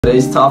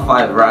Today's top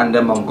 5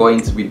 random I'm going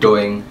to be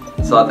doing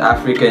South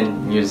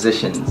African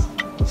musicians.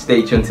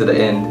 Stay tuned to the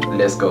end,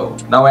 let's go.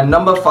 Now at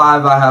number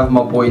 5 I have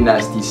my boy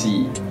Nasty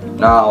C.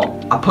 Now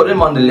I put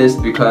him on the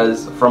list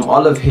because from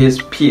all of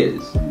his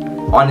peers,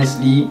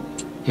 honestly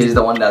he's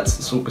the one that's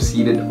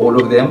superseded all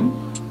of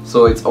them.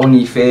 So it's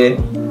only fair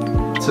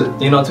to,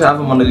 to have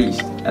him on the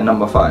list at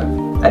number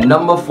 5. At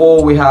number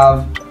 4 we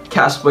have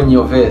Cassper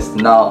Nyovest.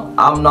 Now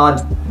I'm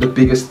not the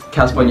biggest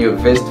Cassper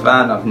Nyovest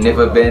fan, I've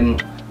never been,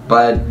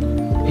 but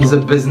he's a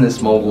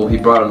business mogul. He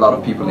brought a lot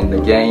of people in the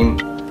game.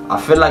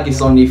 I feel like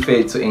it's only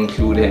fair to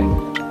include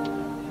him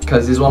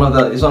because he's one of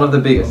the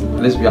biggest,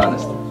 let's be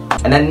honest.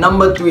 And at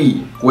number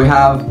 3 we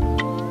have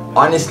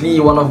honestly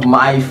one of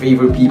my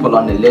favorite people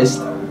on the list.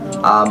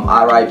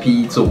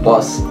 RIP to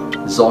Boss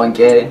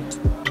Zonke,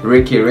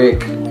 Riky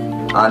Rick.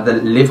 The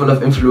level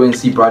of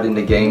influence he brought in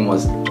the game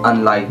was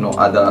unlike no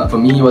other. For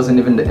me, it wasn't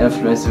even the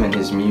influence, even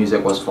his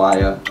music was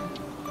fire.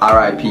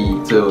 RIP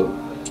to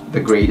the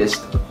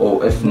greatest,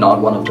 or if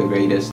not one of the greatest.